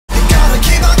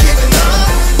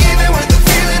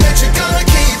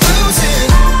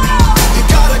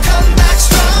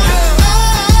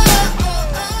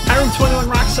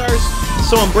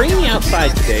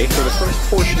outside today for the first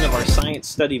portion of our science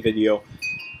study video.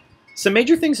 Some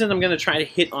major things that I'm going to try to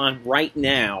hit on right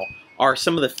now are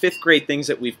some of the 5th grade things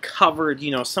that we've covered. You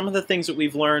know, some of the things that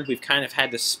we've learned, we've kind of had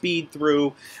to speed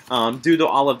through due to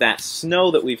all of that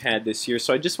snow that we've had this year.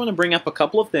 So I just want to bring up a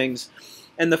couple of things.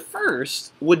 And the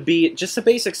first would be just a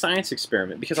basic science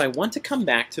experiment, because I want to come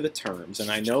back to the terms,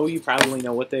 and I know you probably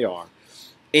know what they are.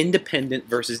 Independent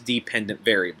versus dependent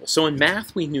variable. So in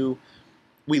math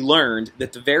we learned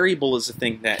that the variable is the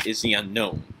thing that is the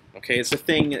unknown. Okay, it's the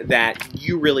thing that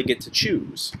you really get to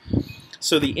choose.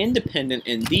 So the independent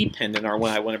and dependent are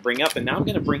what I want to bring up, and now I'm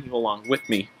going to bring you along with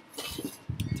me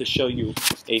to show you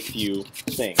a few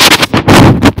things.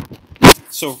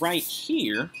 So right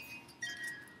here,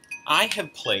 I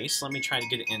have placed, let me try to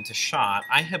get it into shot,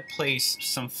 I have placed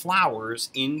some flowers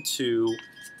into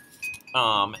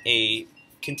a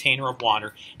container of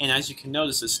water, and as you can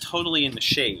notice, it's totally in the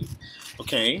shade.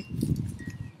 Okay?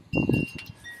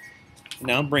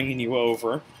 Now I'm bringing you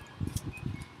over,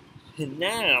 and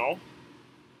now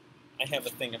I have a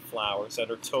thing of flowers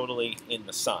that are totally in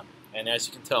the sun, and as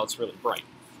you can tell, it's really bright.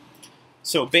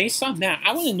 So based on that,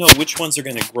 I want to know which ones are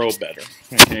going to grow better.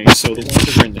 Okay, so the ones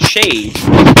that are in the shade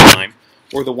the whole time,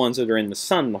 or the ones that are in the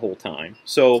sun the whole time.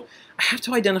 So I have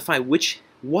to identify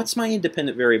what's my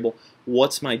independent variable,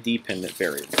 what's my dependent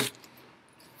variable.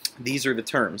 These are the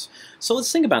terms. So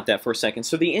let's think about that for a second.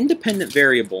 So the independent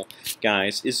variable,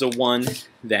 guys, is the one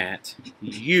that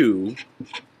you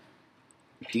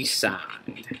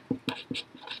decide.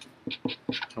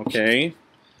 Okay?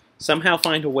 Somehow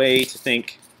find a way to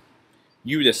think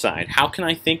you decide. How can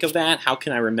I think of that? How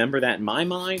can I remember that in my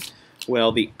mind?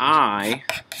 Well, the I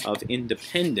of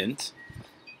independent,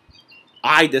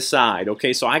 I decide.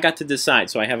 Okay, so I got to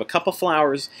decide. So I have a cup of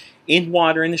flowers in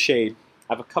water in the shade.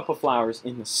 I have a cup of flowers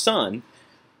in the sun,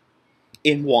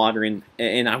 in water, and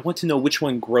I want to know which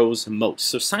one grows the most.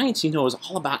 So science, you know, is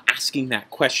all about asking that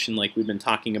question like we've been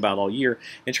talking about all year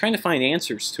and trying to find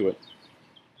answers to it.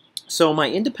 So my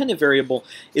independent variable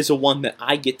is the one that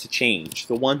I get to change,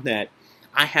 the one that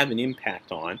I have an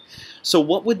impact on. So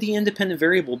what would the independent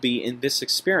variable be in this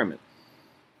experiment?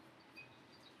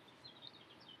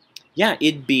 Yeah,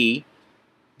 it'd be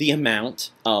the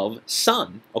amount of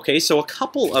sun. Okay, so a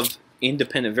couple of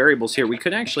independent variables here. We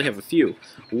could actually have a few.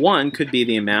 One could be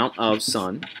the amount of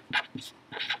sun.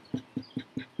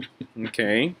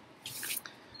 Okay,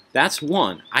 that's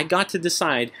one. I got to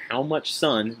decide how much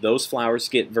sun those flowers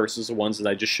get versus the ones that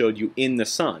I just showed you in the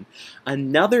sun.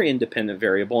 Another independent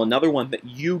variable, another one that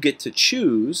you get to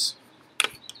choose,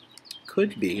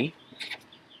 could be,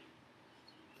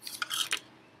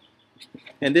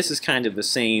 and this is kind of the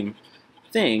same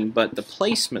thing, but the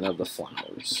placement of the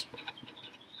flowers.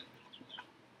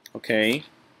 Okay,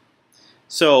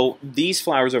 so these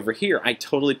flowers over here, I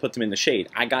totally put them in the shade.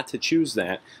 I got to choose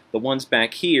that. The ones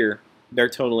back here, they're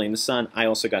totally in the sun. I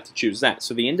also got to choose that.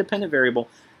 So the independent variable,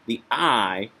 the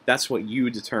I, that's what you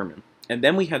determine. And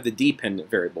then we have the dependent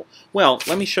variable. Well,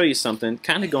 let me show you something.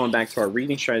 Kind of going back to our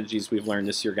reading strategies we've learned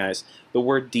this year, guys. The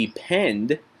word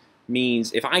depend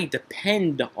means if I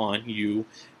depend on you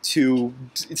to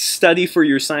study for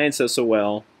your science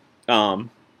SOL,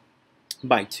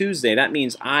 by Tuesday, that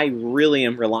means I really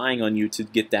am relying on you to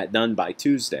get that done by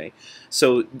Tuesday.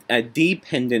 So a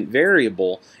dependent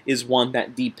variable is one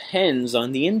that depends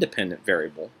on the independent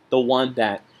variable, the one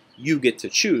that you get to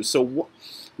choose. So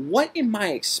what in my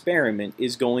experiment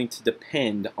is going to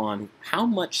depend on how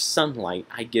much sunlight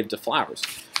I give to flowers?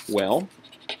 Well,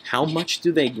 how much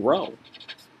do they grow?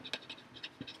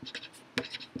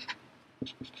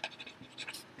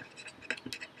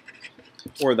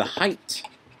 Or the height,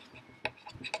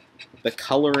 the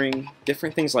coloring,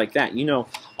 different things like that. You know,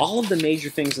 all of the major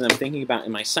things that I'm thinking about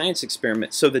in my science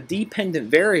experiment. So the dependent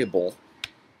variable,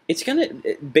 it's going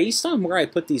to, based on where I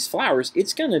put these flowers,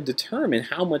 it's going to determine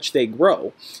how much they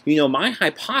grow. You know, my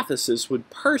hypothesis would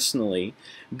personally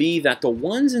be that the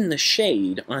ones in the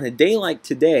shade on a day like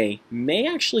today may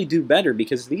actually do better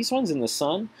because these ones in the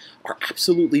sun are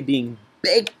absolutely being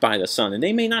baked by the sun, and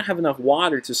they may not have enough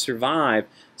water to survive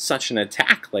such an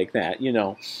attack like that, you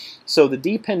know. So the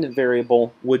dependent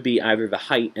variable would be either the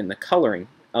height and the coloring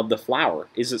of the flower.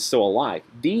 Is it still alive?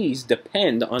 These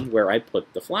depend on where I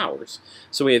put the flowers.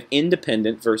 So we have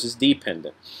independent versus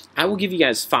dependent. I will give you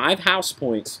guys 5 house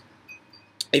points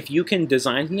if you can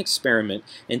design an experiment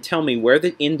and tell me where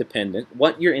the independent,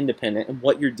 what your independent and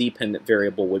what your dependent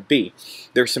variable would be.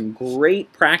 There's some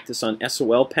great practice on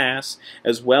SOL Pass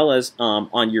as well as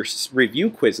on your review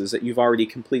quizzes that you've already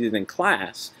completed in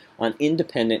class on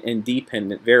independent and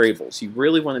dependent variables. You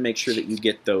really want to make sure that you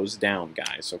get those down,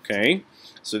 guys, okay?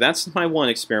 So that's my one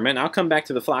experiment. I'll come back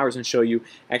to the flowers and show you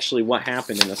actually what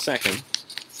happened in a second.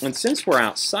 And since we're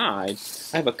outside,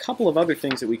 I have a couple of other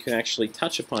things that we could actually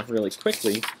touch upon really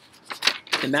quickly,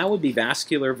 and that would be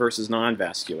vascular versus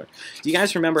non-vascular. Do you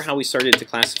guys remember how we started to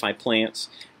classify plants?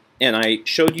 And I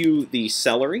showed you the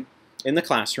celery in the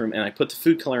classroom, and I put the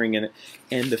food coloring in it,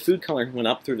 and the food coloring went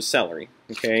up through the celery.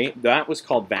 Okay, that was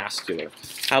called vascular.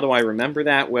 How do I remember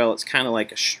that? Well, it's kind of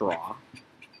like a straw.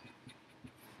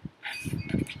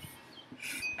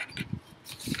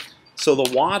 So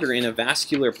the water in a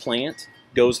vascular plant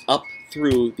goes up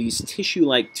through these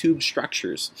tissue-like tube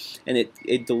structures, and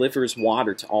it delivers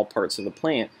water to all parts of the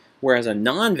plant, whereas a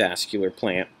non-vascular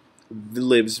plant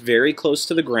lives very close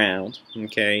to the ground,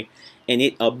 okay, and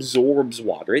it absorbs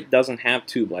water. It doesn't have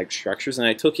tube-like structures, and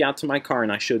I took you out to my car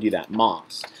and I showed you that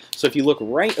moss. So if you look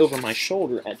right over my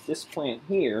shoulder at this plant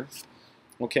here,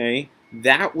 okay,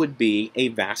 that would be a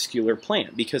vascular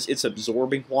plant because it's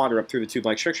absorbing water up through the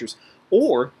tube-like structures.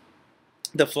 Or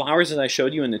the flowers that I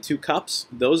showed you in the 2 cups,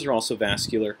 those are also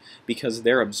vascular because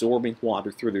they're absorbing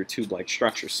water through their tube-like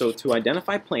structure. So to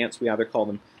identify plants, we either call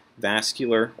them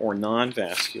vascular or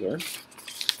non-vascular.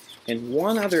 And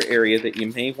one other area that you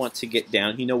may want to get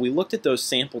down, you know, we looked at those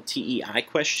sample TEI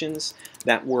questions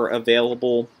that were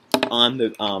available on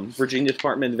the Virginia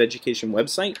Department of Education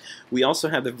website. We also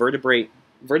have the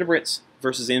vertebrates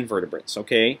versus invertebrates,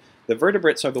 okay? The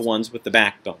vertebrates are the ones with the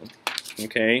backbone,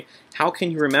 okay? How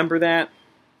can you remember that?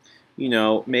 You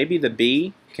know, maybe the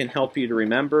B can help you to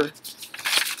remember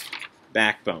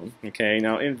backbone, okay?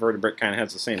 Now, invertebrate kind of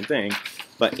has the same thing,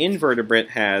 but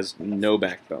invertebrate has no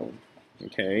backbone,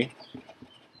 okay?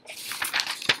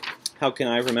 How can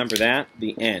I remember that?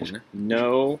 The N,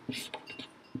 no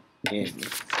N.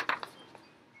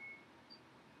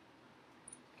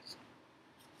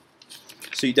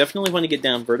 So you definitely want to get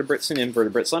down vertebrates and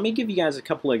invertebrates. Let me give you guys a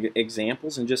couple of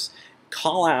examples and just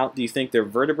call out, do you think they're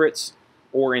vertebrates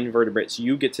or invertebrates?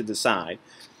 You get to decide.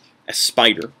 A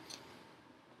spider,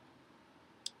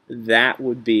 that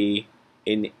would be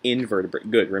an invertebrate.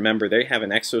 Good. Remember, they have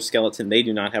an exoskeleton. They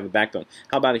do not have a backbone.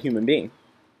 How about a human being?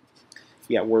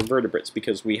 Yeah, we're vertebrates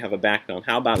because we have a backbone.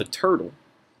 How about a turtle?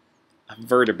 A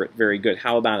vertebrate. Very good.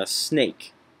 How about a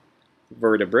snake?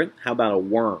 Vertebrate. How about a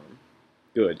worm?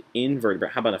 Good.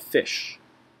 Invertebrate. How about a fish?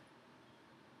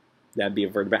 That'd be a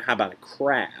vertebrate. How about a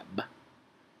crab?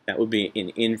 That would be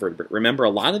an invertebrate. Remember, a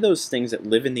lot of those things that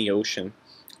live in the ocean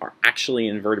are actually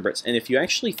invertebrates. And if you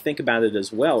actually think about it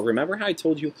as well, remember how I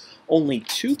told you only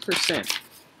 2%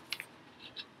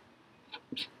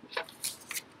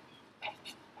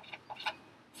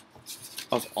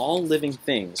 of all living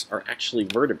things are actually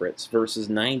vertebrates versus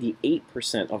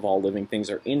 98% of all living things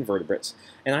are invertebrates.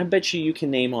 And I bet you can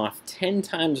name off 10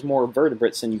 times more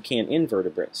vertebrates than you can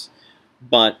invertebrates.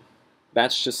 But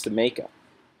that's just the makeup.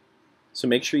 So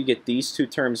make sure you get these 2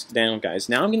 terms down, guys.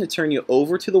 Now I'm going to turn you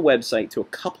over to the website to a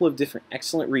couple of different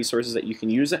excellent resources that you can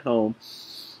use at home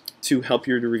to help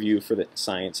you to review for the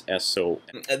Science SO.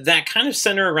 That kind of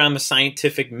center around the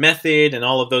scientific method and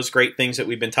all of those great things that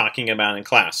we've been talking about in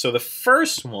class. So the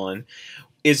first one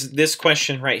is this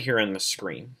question right here on the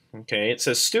screen. Okay, it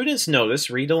says, students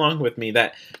notice, read along with me,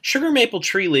 that sugar maple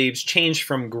tree leaves change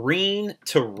from green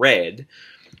to red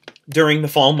during the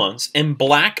fall months, and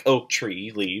black oak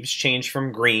tree leaves change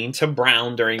from green to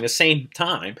brown during the same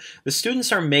time. The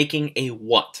students are making a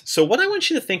what? So what I want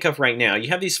you to think of right now, you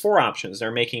have these 4 options.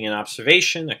 They're making an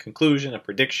observation, a conclusion, a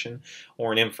prediction,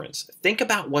 or an inference. Think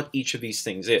about what each of these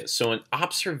things is. So an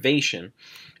observation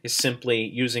is simply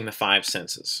using the 5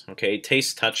 senses. Okay,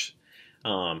 taste, touch,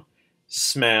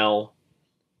 smell,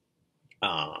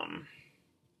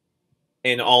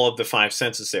 and all of the 5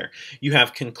 senses there. You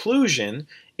have conclusion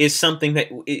is something that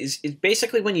is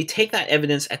basically when you take that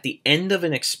evidence at the end of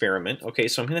an experiment. Okay,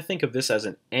 so I'm going to think of this as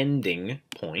an ending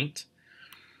point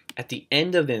at the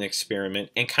end of an experiment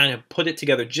and kind of put it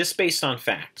together just based on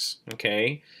facts.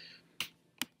 Okay.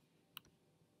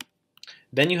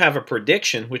 Then you have a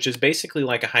prediction, which is basically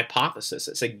like a hypothesis.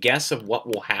 It's a guess of what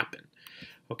will happen.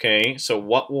 Okay, so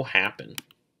what will happen?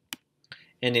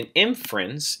 And an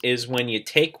inference is when you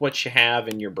take what you have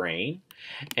in your brain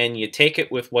and you take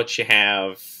it with what you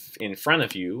have in front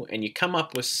of you and you come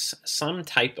up with some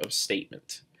type of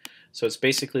statement. So it's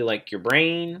basically like your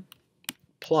brain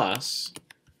plus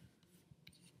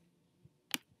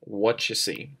what you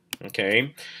see.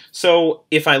 Okay, so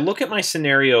if I look at my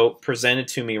scenario presented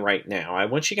to me right now, I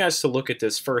want you guys to look at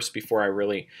this first before I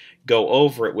really go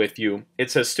over it with you. It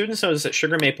says students notice that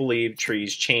sugar maple leaf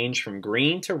trees change from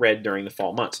green to red during the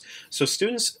fall months. So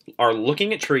students are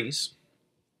looking at trees,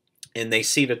 and they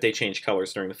see that they change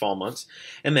colors during the fall months.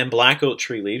 And then black oak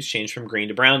tree leaves change from green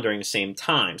to brown during the same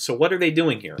time. So what are they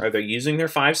doing here? Are they using their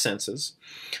 5 senses?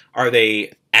 Are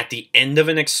they at the end of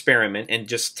an experiment and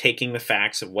just taking the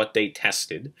facts of what they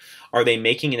tested? Are they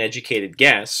making an educated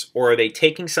guess? Or are they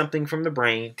taking something from the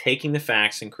brain, taking the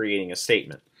facts, and creating a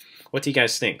statement? What do you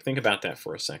guys think? Think about that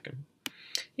for a second.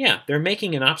 Yeah, they're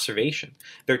making an observation.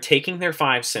 They're taking their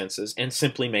 5 senses and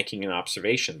simply making an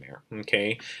observation there,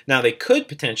 okay? Now, they could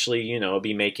potentially,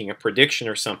 be making a prediction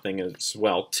or something as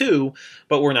well, too,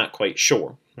 but we're not quite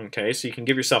sure, okay? So you can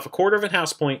give yourself a quarter of a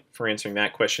house point for answering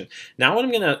that question. Now, what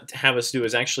I'm going to have us do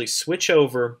is actually switch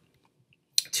over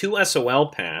to SOL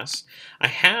Pass. I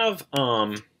have,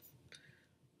 I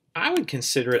would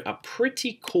consider it a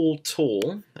pretty cool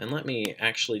tool, and let me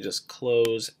actually just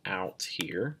close out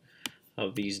here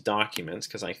of these documents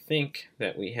because I think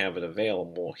that we have it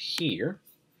available here.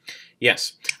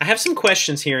 Yes, I have some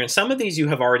questions here, and some of these you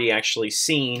have already actually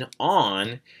seen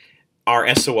on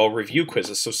our SOL review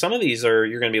quizzes. So some of these you're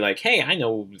going to be like, hey, I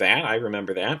know that, I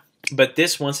remember that. But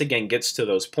this, once again, gets to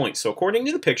those points. So according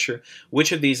to the picture,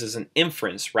 which of these is an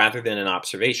inference rather than an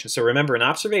observation? So remember, an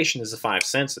observation is the 5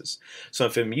 senses. So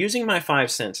if I'm using my 5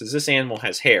 senses, this animal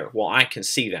has hair. Well, I can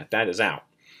see that. That is out.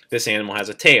 This animal has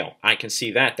a tail. I can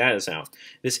see that. That is out.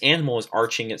 This animal is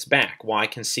arching its back. Well, I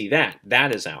can see that.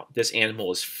 That is out. This animal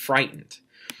is frightened.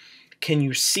 Can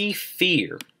you see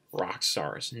fear, rock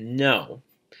stars? No.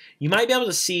 You might be able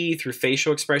to see through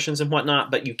facial expressions and whatnot,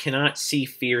 but you cannot see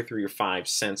fear through your 5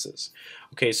 senses.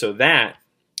 Okay, so that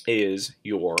is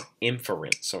your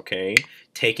inference, okay?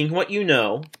 Taking what you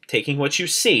know, taking what you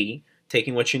see,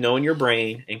 taking what you know in your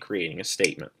brain, and creating a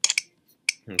statement.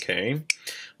 Okay,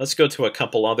 let's go to a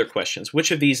couple other questions. Which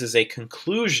of these is a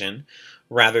conclusion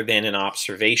rather than an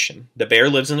observation? The bear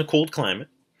lives in a cold climate.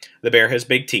 The bear has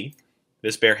big teeth.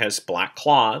 This bear has black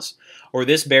claws. Or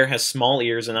this bear has small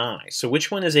ears and eyes. So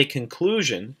which one is a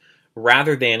conclusion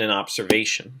rather than an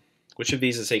observation? Which of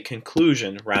these is a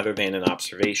conclusion rather than an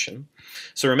observation?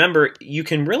 So remember, you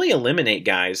can really eliminate,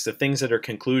 guys, the things that are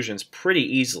conclusions pretty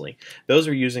easily. Those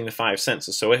are using the 5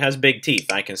 senses. So it has big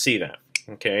teeth. I can see that.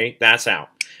 Okay, that's out.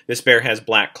 This bear has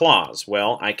black claws.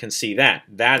 Well, I can see that.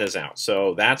 That is out.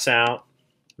 So that's out.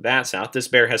 That's out. This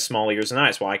bear has small ears and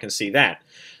eyes. Well, I can see that.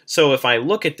 So if I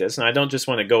look at this, and I don't just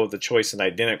want to go with the choice that I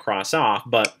didn't cross off,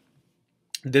 but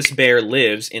this bear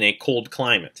lives in a cold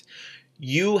climate.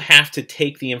 You have to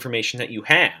take the information that you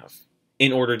have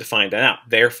in order to find that out.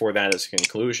 Therefore, that is a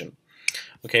conclusion.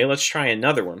 Okay, let's try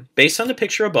another one. Based on the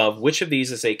picture above, which of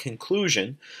these is a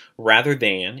conclusion rather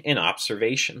than an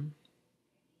observation?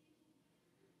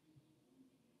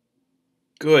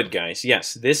 Good, guys.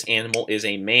 Yes, this animal is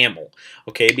a mammal,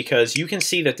 okay, because you can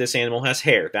see that this animal has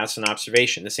hair. That's an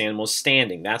observation. This animal is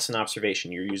standing. That's an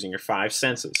observation. You're using your 5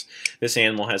 senses. This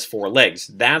animal has 4 legs.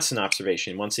 That's an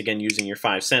observation. Once again, using your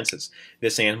 5 senses.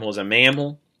 This animal is a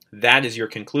mammal. That is your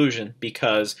conclusion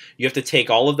because you have to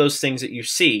take all of those things that you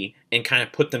see and kind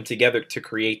of put them together to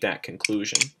create that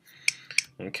conclusion.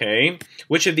 Okay,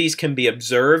 which of these can be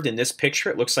observed in this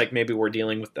picture? It looks like maybe we're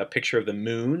dealing with a picture of the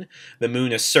moon. The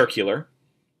moon is circular.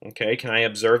 Okay, can I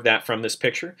observe that from this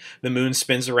picture? The moon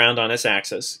spins around on its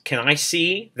axis. Can I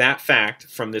see that fact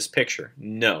from this picture?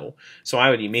 No. So I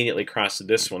would immediately cross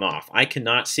this one off. I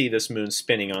cannot see this moon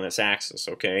spinning on its axis,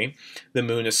 okay? The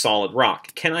moon is solid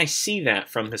rock. Can I see that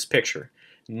from this picture?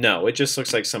 No. It just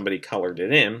looks like somebody colored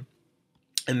it in.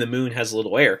 And the moon has a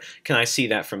little air. Can I see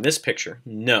that from this picture?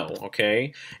 No,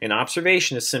 okay? An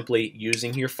observation is simply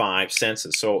using your 5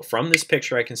 senses. So from this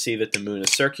picture, I can see that the moon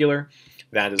is circular.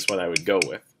 That is what I would go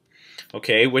with.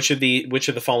 Okay, which of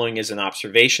the following is an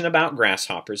observation about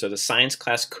grasshoppers that a science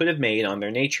class could have made on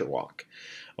their nature walk?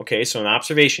 Okay, so an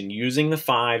observation using the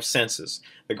 5 senses.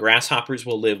 The grasshoppers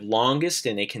will live longest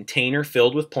in a container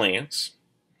filled with plants.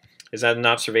 Is that an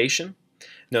observation?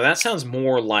 No, that sounds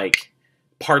more like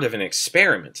part of an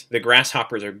experiment. The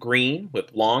grasshoppers are green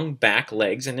with long back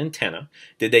legs and antennae.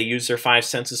 Did they use their 5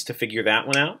 senses to figure that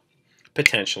one out?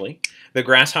 Potentially. The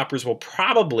grasshoppers will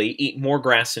probably eat more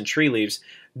grass than tree leaves.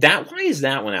 Why is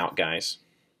that one out, guys?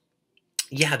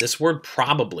 Yeah, this word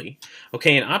probably.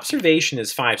 Okay, an observation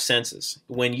is 5 senses.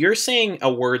 When you're saying a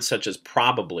word such as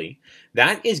probably,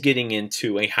 that is getting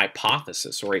into a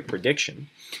hypothesis or a prediction.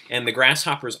 And the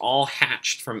grasshoppers all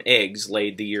hatched from eggs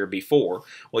laid the year before.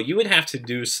 Well, you would have to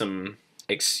do an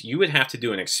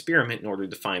experiment in order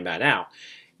to find that out.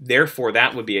 Therefore,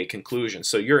 that would be a conclusion.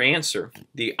 So your answer,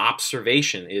 the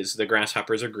observation, is the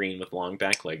grasshoppers are green with long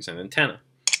back legs and antennae.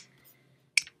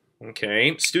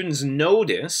 Okay, students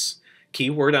notice,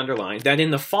 keyword underlined, that in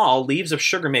the fall, leaves of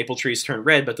sugar maple trees turn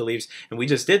red, but the leaves, and we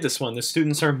just did this one, the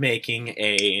students are making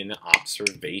an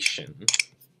observation.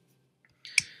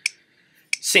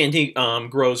 Sandy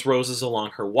grows roses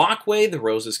along her walkway. The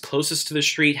roses closest to the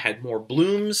street had more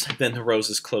blooms than the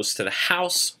roses close to the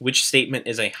house. Which statement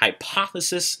is a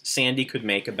hypothesis Sandy could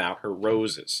make about her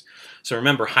roses? So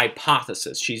remember,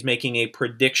 hypothesis. She's making a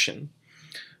prediction.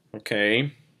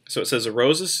 Okay, so it says the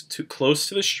roses too close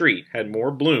to the street had more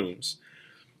blooms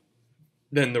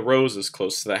than the roses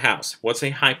close to the house. What's a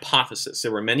hypothesis?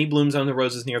 There were many blooms on the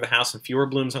roses near the house and fewer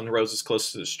blooms on the roses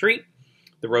close to the street.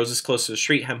 The roses close to the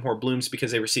street had more blooms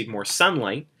because they received more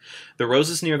sunlight. The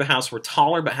roses near the house were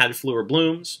taller but had fewer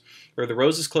blooms. Or the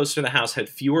roses close to the house had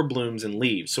fewer blooms and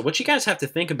leaves. So what you guys have to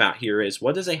think about here is,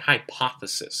 what is a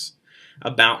hypothesis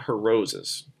about her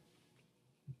roses?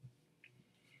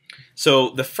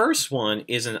 So the first one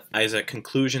is a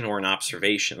conclusion or an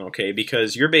observation, okay?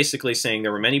 Because you're basically saying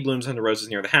there were many blooms on the roses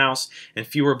near the house and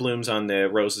fewer blooms on the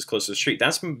roses close to the street.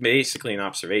 That's basically an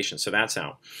observation, so that's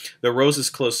out. The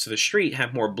roses close to the street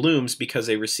have more blooms because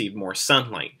they received more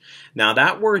sunlight. Now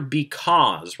that word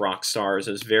because, rock stars,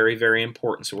 is very, very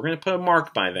important. So we're going to put a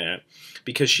mark by that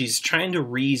because she's trying to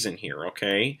reason here,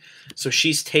 okay? So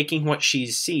she's taking what she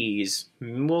sees.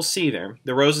 We'll see there.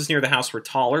 The roses near the house were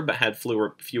taller but had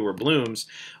fewer blooms.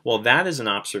 Well, that is an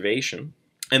observation.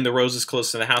 And the roses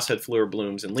close to the house had fewer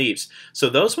blooms and leaves. So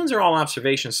those ones are all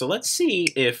observations. So let's see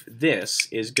if this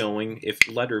is going, if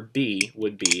letter B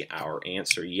would be our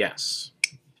answer. Yes.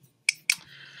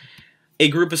 A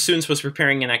group of students was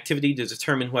preparing an activity to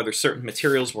determine whether certain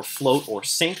materials will float or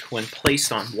sink when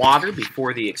placed on water.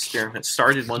 Before the experiment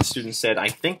started, one student said, "I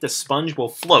think the sponge will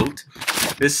float."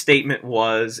 This statement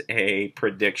was a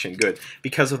prediction. Good.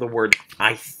 Because of the word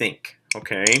 "I think."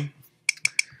 Okay.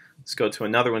 Let's go to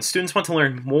another one. Students want to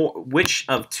learn which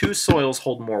of two soils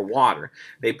hold more water.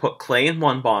 They put clay in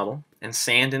one bottle and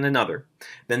sand in another.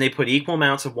 Then they put equal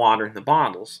amounts of water in the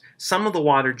bottles. Some of the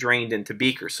water drained into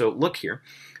beakers. So look here.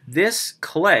 This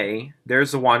clay,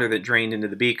 there's the water that drained into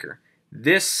the beaker.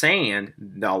 This sand,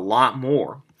 a lot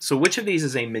more. So which of these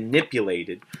is a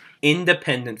manipulated,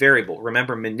 independent variable?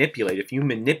 Remember, manipulate. If you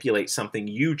manipulate something,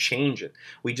 you change it.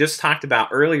 We just talked about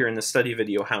earlier in the study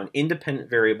video how an independent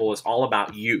variable is all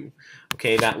about you.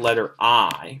 Okay, that letter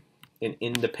I in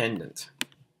independent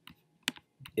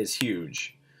is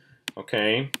huge.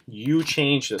 Okay, you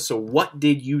changed this. So what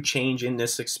did you change in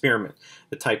this experiment?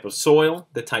 The type of soil,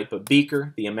 the type of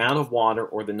beaker, the amount of water,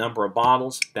 or the number of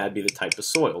bottles? That'd be the type of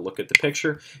soil. Look at the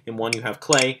picture. In one you have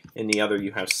clay, in the other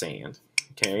you have sand.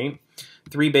 Okay.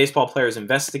 3 baseball players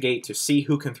investigate to see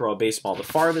who can throw a baseball the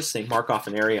farthest. They mark off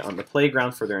an area on the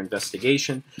playground for their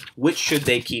investigation. Which should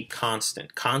they keep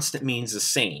constant? Constant means the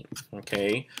same.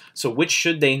 Okay. So which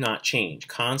should they not change?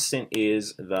 Constant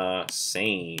is the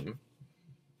same.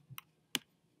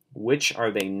 Which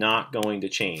are they not going to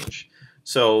change?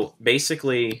 So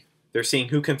basically, they're seeing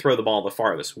who can throw the ball the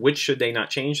farthest. Which should they not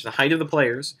change? The height of the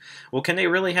players. Well, can they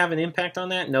really have an impact on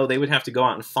that? No, they would have to go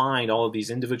out and find all of these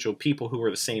individual people who are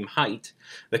the same height.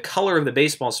 The color of the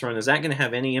baseball thrown, is that going to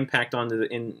have any impact on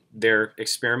in their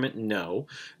experiment? No.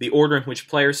 The order in which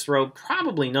players throw?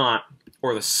 Probably not.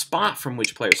 Or the spot from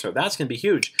which players throw. That's going to be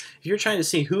huge. If you're trying to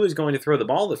see who is going to throw the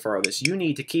ball the farthest, you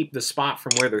need to keep the spot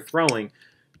from where they're throwing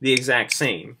the exact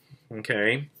same.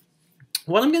 Okay.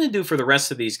 What I'm going to do for the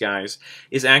rest of these guys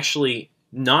is actually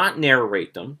not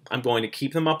narrate them. I'm going to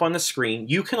keep them up on the screen.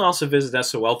 You can also visit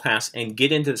SOL Pass and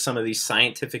get into some of these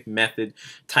scientific method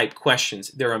type questions.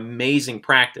 They're amazing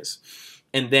practice.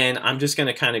 And then I'm just going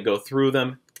to kind of go through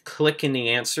them, click in the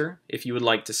answer if you would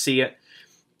like to see it.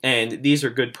 And these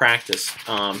are good practice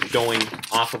going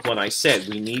off of what I said.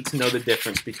 We need to know the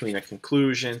difference between a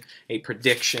conclusion, a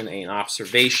prediction, an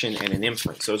observation, and an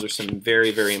inference. Those are some very,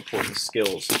 very important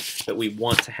skills that we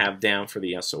want to have down for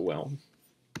the SOL.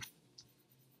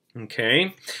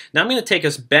 Okay, now I'm going to take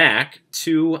us back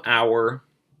to our...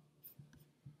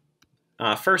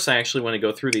 first, I actually want to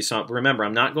go through these. So remember,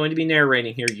 I'm not going to be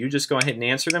narrating here. You just go ahead and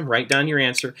answer them. Write down your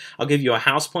answer. I'll give you a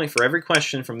house point for every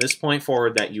question from this point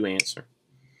forward that you answer.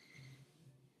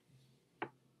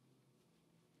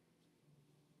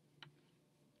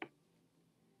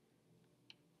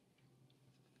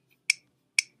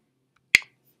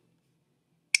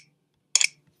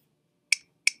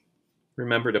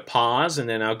 Remember to pause, and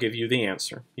then I'll give you the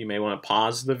answer. You may want to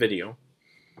pause the video.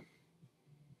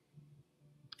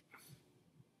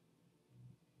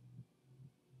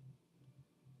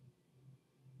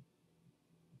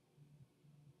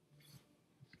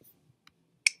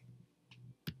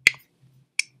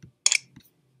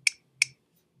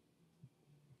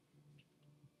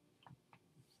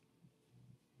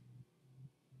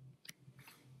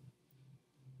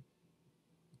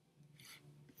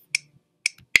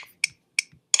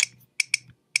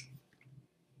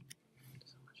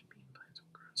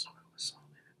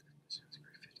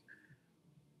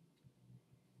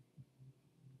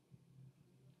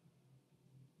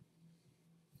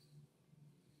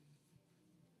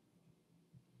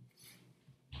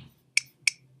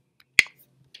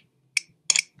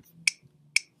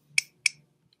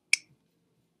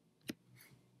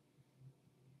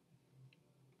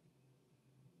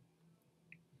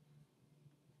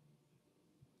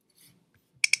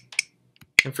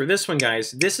 And for this one,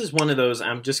 guys, this is one of those,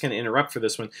 I'm just going to interrupt for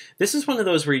this one. This is one of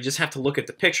those where you just have to look at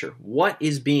the picture. What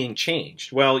is being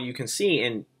changed? Well, you can see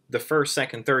in the first,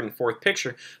 second, third, and fourth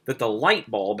picture that the light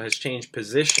bulb has changed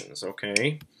positions,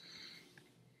 okay?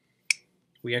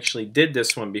 We actually did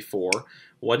this one before.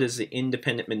 What is the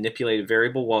independent manipulated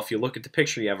variable? Well, if you look at the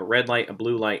picture, you have a red light, a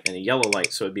blue light, and a yellow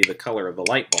light, so it'd be the color of the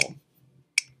light bulb.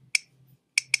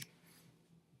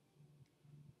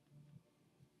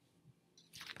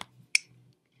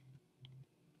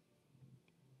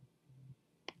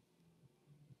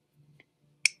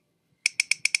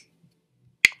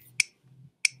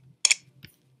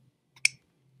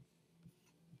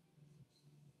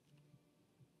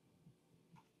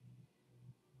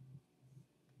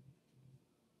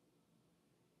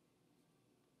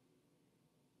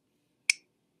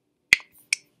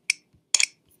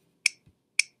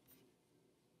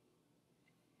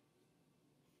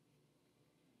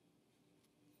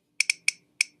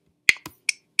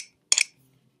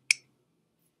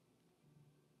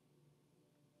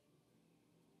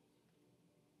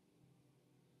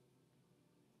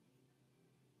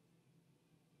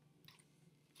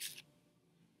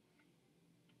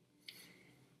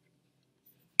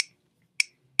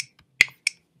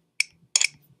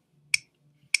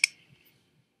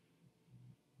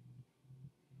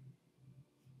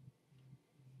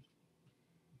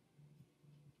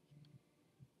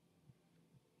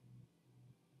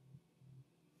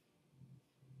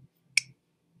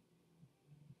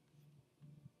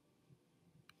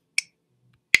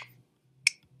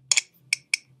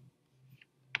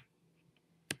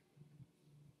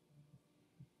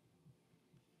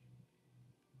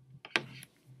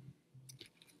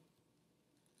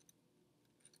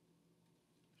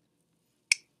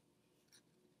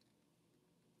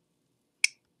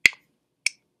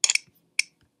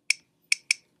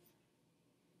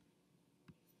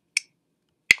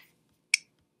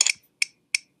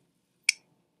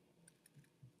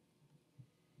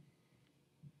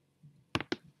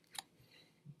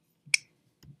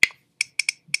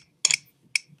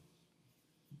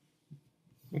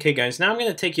 Okay, guys, now I'm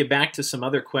going to take you back to some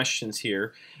other questions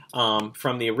here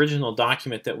from the original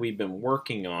document that we've been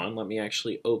working on. Let me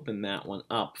actually open that one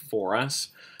up for us.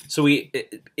 So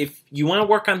if you want to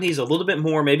work on these a little bit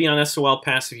more, maybe on SOL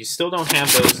Pass, if you still don't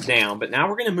have those down, but now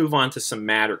we're going to move on to some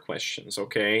matter questions,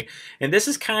 okay? And this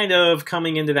is kind of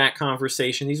coming into that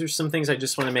conversation. These are some things I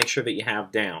just want to make sure that you have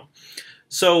down.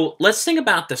 So let's think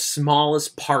about the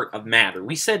smallest part of matter.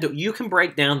 We said that you can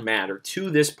break down matter to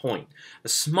this point. The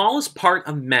smallest part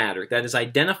of matter that is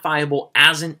identifiable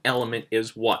as an element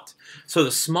is what? So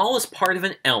the smallest part of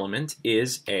an element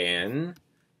is an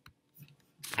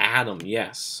atom,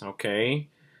 yes, okay?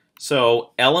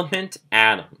 So element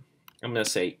atom. I'm going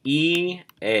to say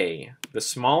EA, the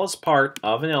smallest part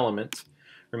of an element.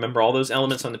 Remember all those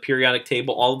elements on the periodic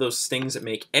table, all of those things that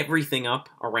make everything up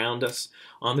around us.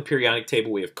 On the periodic table,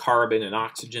 we have carbon and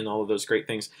oxygen, all of those great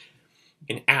things.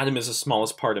 An atom is the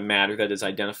smallest part of matter that is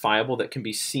identifiable, that can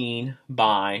be seen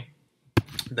by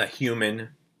the human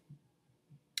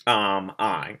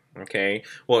eye, okay?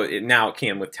 Well, now it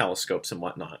can with telescopes and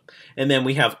whatnot. And then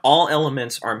we have all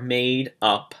elements are made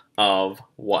up of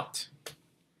what?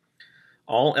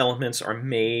 All elements are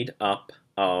made up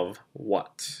of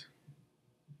what?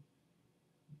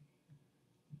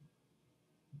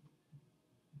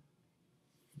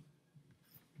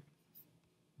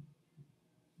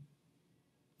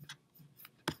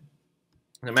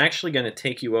 I'm actually going to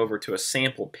take you over to a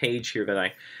sample page here that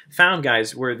I found,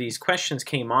 guys, where these questions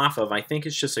came off of. I think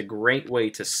it's just a great way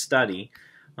to study.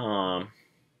 Let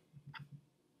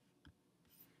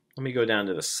me go down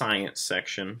to the science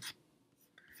section.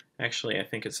 Actually, I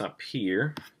think it's up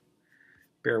here.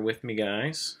 Bear with me,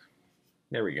 guys.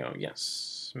 There we go,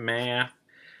 yes. Math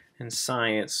and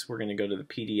science. We're going to go to the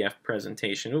PDF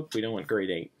presentation. Oop, we don't want grade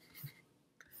 8.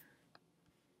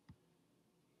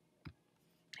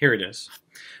 Here it is.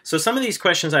 So some of these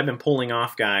questions I've been pulling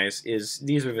off, guys,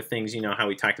 these are the things, you know, how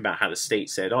we talked about how the state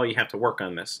said, oh, you have to work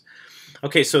on this.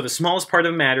 Okay, so the smallest part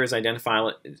of matter is that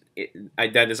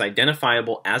is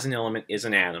identifiable as an element is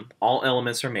an atom. All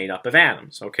elements are made up of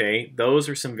atoms, okay? Those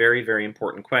are some very, very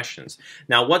important questions.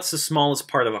 Now, what's the smallest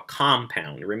part of a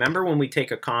compound? Remember when we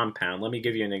take a compound, let me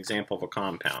give you an example of a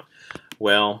compound.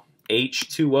 Well,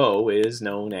 H2O is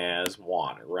known as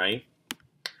water, right?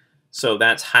 So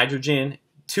that's hydrogen,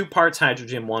 2 parts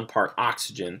hydrogen, 1 part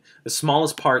oxygen. The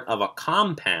smallest part of a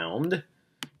compound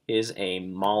is a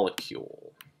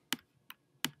molecule.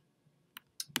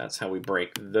 That's how we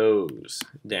break those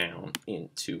down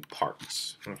into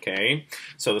parts. Okay,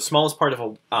 so the smallest part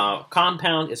of a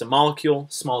compound is a molecule.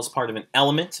 Smallest part of an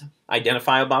element,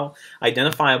 identifiable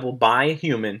by a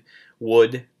human,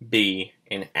 would be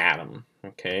an atom.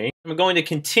 Okay, I'm going to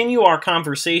continue our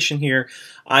conversation here.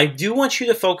 I do want you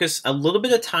to focus a little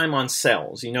bit of time on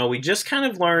cells. You know, we just kind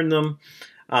of learned them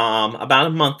about a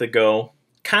month ago.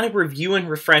 Kind of review and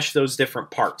refresh those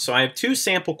different parts. So I have 2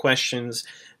 sample questions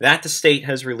that the state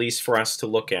has released for us to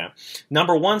look at.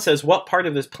 Number 1 says, what part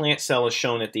of this plant cell is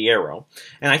shown at the arrow?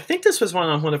 And I think this was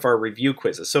on one of our review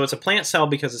quizzes. So it's a plant cell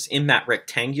because it's in that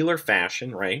rectangular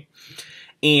fashion, right?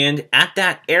 And at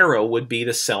that arrow would be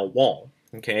the cell wall.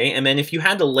 Okay, and then if you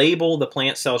had to label the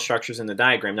plant cell structures in the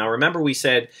diagram, now remember we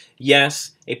said,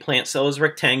 yes, a plant cell is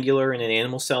rectangular and an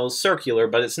animal cell is circular,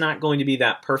 but it's not going to be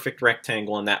that perfect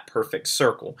rectangle and that perfect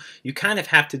circle. You kind of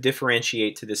have to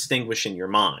differentiate to distinguish in your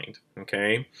mind,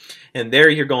 okay? And there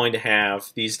you're going to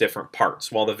have these different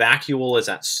parts. While the vacuole is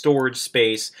that storage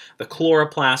space, the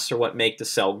chloroplasts are what make the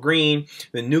cell green,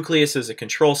 the nucleus is a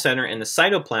control center, and the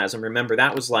cytoplasm, remember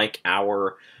that was like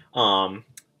our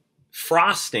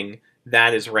frosting.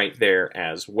 That is right there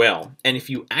as well. And if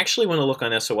you actually want to look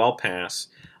on SOLPAS,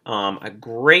 a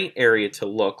great area to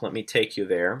look, let me take you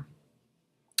there,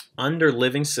 under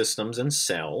Living Systems and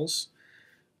Cells,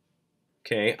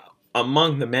 okay,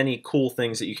 among the many cool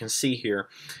things that you can see here,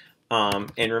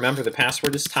 and remember the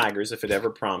password is Tigers if it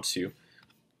ever prompts you.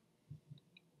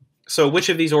 So which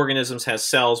of these organisms has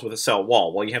cells with a cell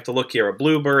wall? Well, you have to look here, a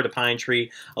bluebird, a pine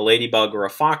tree, a ladybug, or a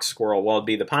fox squirrel. Well, it'd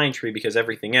be the pine tree because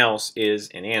everything else is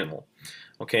an animal.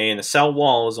 Okay, and the cell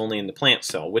wall is only in the plant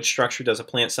cell. Which structure does a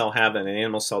plant cell have that an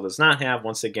animal cell does not have?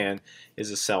 Once again, is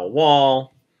a cell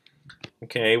wall.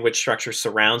 Okay, which structure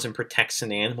surrounds and protects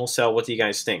an animal cell? What do you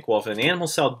guys think? Well, if an animal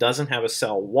cell doesn't have a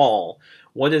cell wall,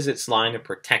 what is its line of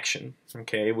protection?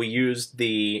 Okay, we used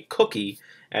the cookie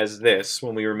as this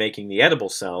when we were making the edible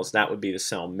cells. That would be the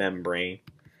cell membrane.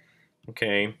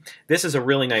 Okay, this is a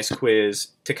really nice quiz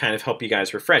to kind of help you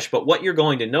guys refresh, but what you're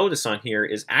going to notice on here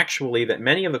is actually that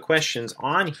many of the questions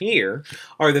on here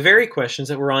are the very questions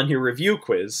that were on your review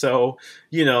quiz. So,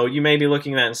 you know, you may be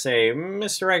looking at that and say,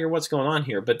 Mr. Egger, what's going on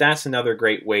here? But that's another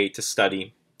great way to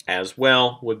study as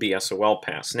well, would be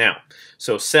SOLPAS. Now,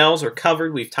 so cells are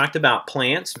covered. We've talked about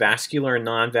plants, vascular and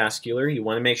non-vascular. You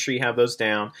want to make sure you have those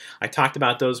down. I talked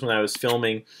about those when I was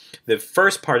filming the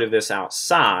first part of this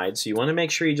outside, so you want to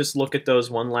make sure you just look at those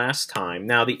one last time.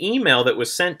 Now, the email that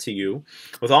was sent to you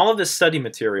with all of this study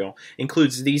material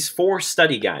includes these 4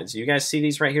 study guides. You guys see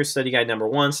these right here, study guide number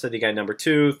 1, study guide number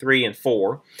 2, 3, and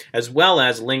 4, as well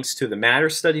as links to the matter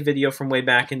study video from way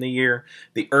back in the year,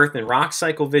 the earth and rock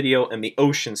cycle video, and the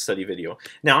ocean study video.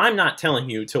 Now, I'm not telling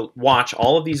you to watch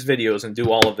all of these videos and do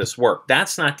all of this work.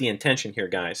 That's not the intention here,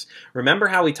 guys. Remember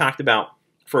how we talked about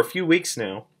for a few weeks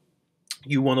now,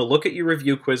 you want to look at your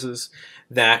review quizzes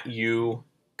that you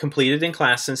completed in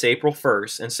class since April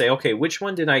 1st and say, okay, which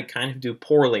one did I kind of do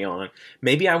poorly on?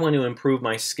 Maybe I want to improve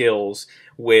my skills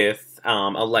with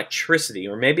electricity,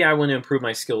 or maybe I want to improve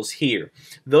my skills here.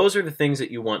 Those are the things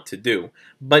that you want to do.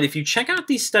 But if you check out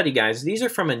these study guides, these are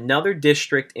from another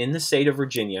district in the state of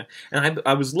Virginia, and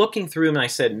I was looking through them and I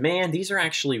said, man, these are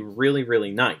actually really,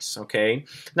 really nice, okay?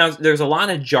 Now, there's a lot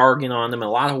of jargon on them, a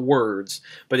lot of words,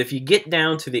 but if you get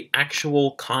down to the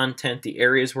actual content, the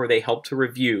areas where they help to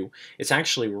review, it's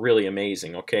actually really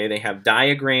amazing, okay? They have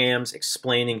diagrams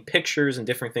explaining pictures and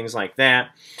different things like that.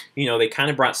 You know, they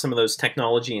kind of brought some of those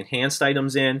technology enhanced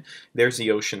items in. There's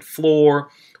the ocean floor.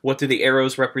 What do the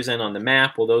arrows represent on the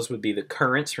map? Well, those would be the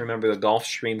currents. Remember the Gulf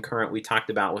Stream current we talked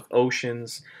about with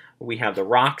oceans. We have the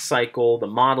rock cycle, the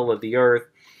model of the Earth.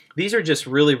 These are just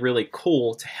really, really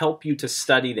cool to help you to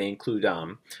study. They include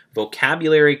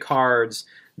vocabulary cards,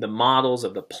 the models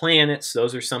of the planets.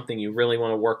 Those are something you really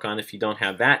want to work on if you don't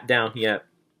have that down yet.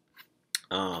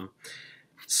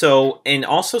 And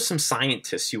also some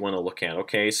scientists you want to look at,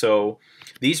 okay? So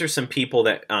these are some people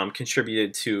that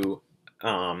contributed to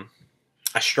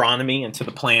astronomy and to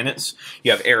the planets.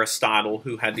 You have Aristotle,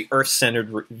 who had the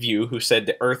Earth-centered view, who said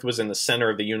the Earth was in the center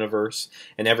of the universe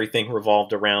and everything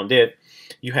revolved around it.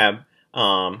 You have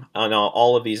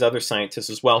all of these other scientists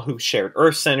as well who shared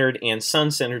Earth-centered and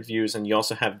Sun-centered views, and you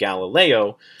also have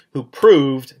Galileo, who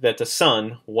proved that the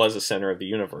Sun was the center of the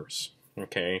universe.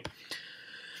 Okay,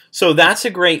 so that's a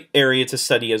great area to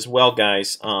study as well,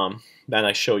 guys, that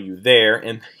I show you there,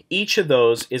 and each of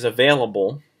those is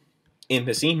available in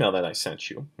this email that I sent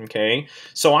you, okay?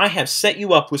 So I have set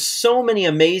you up with so many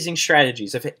amazing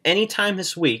strategies. If at any time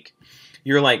this week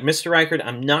you're like, Mr. Reichert,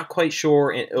 I'm not quite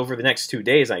sure, over the next 2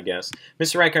 days, I guess,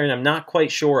 Mr. Reichert, I'm not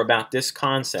quite sure about this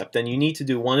concept, then you need to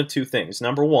do one of two things.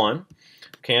 Number one,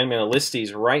 okay, I'm going to list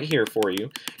these right here for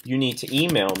you. You need to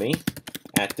email me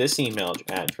at this email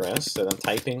address that I'm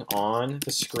typing on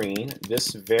the screen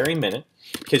this very minute,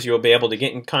 because you'll be able to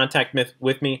get in contact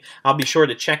with me. I'll be sure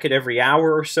to check it every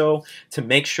hour or so to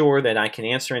make sure that I can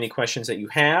answer any questions that you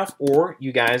have, or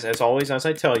you guys, as always, as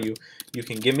I tell you, you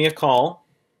can give me a call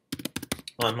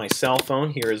on my cell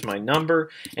phone. Here is my number,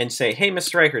 and say, hey,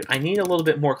 Mr. Reichert, I need a little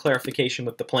bit more clarification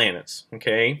with the planets,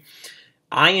 okay?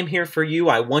 I am here for you.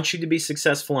 I want you to be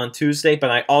successful on Tuesday, but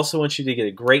I also want you to get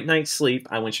a great night's sleep.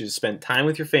 I want you to spend time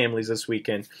with your families this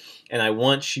weekend, and I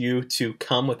want you to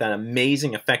come with that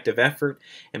amazing, effective effort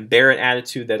and Barrett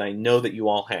attitude that I know that you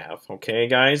all have. Okay,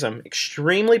 guys? I'm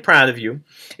extremely proud of you.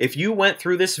 If you went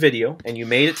through this video and you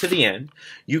made it to the end,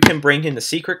 you can bring in the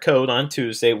secret code on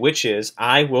Tuesday, which is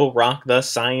I will rock the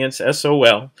science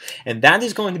SOL, and that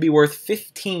is going to be worth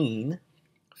 15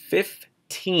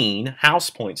 house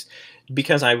points,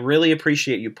 because I really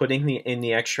appreciate you putting in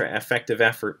the extra effective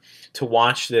effort to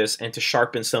watch this and to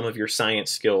sharpen some of your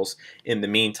science skills in the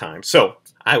meantime. So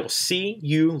I will see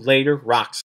you later, rocks.